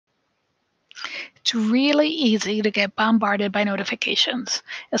It's really easy to get bombarded by notifications,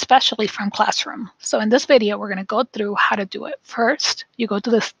 especially from Classroom. So in this video, we're going to go through how to do it. First, you go to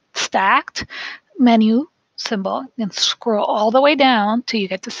the stacked menu symbol and scroll all the way down till you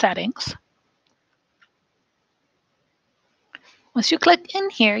get to settings. Once you click in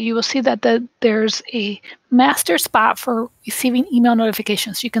here, you will see that there's a master spot for receiving email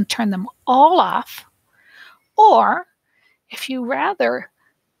notifications. You can turn them all off, or if you rather,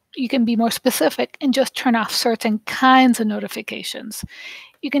 you can be more specific and just turn off certain kinds of notifications.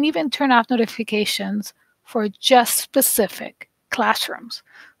 You can even turn off notifications for just specific classrooms.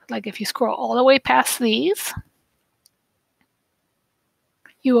 Like if you scroll all the way past these,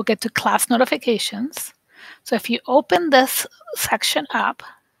 you will get to class notifications. So if you open this section up,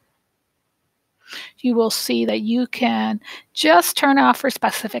 you will see that you can just turn off for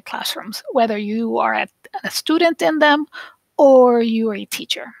specific classrooms, whether you are a student in them or you are a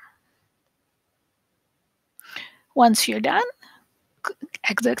teacher. Once you're done,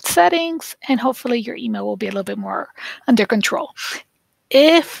 exit settings, and hopefully your email will be a little bit more under control.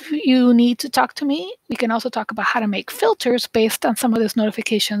 If you need to talk to me, we can also talk about how to make filters based on some of those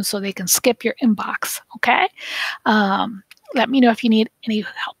notifications so they can skip your inbox, okay? Let me know if you need any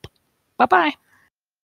help. Bye-bye.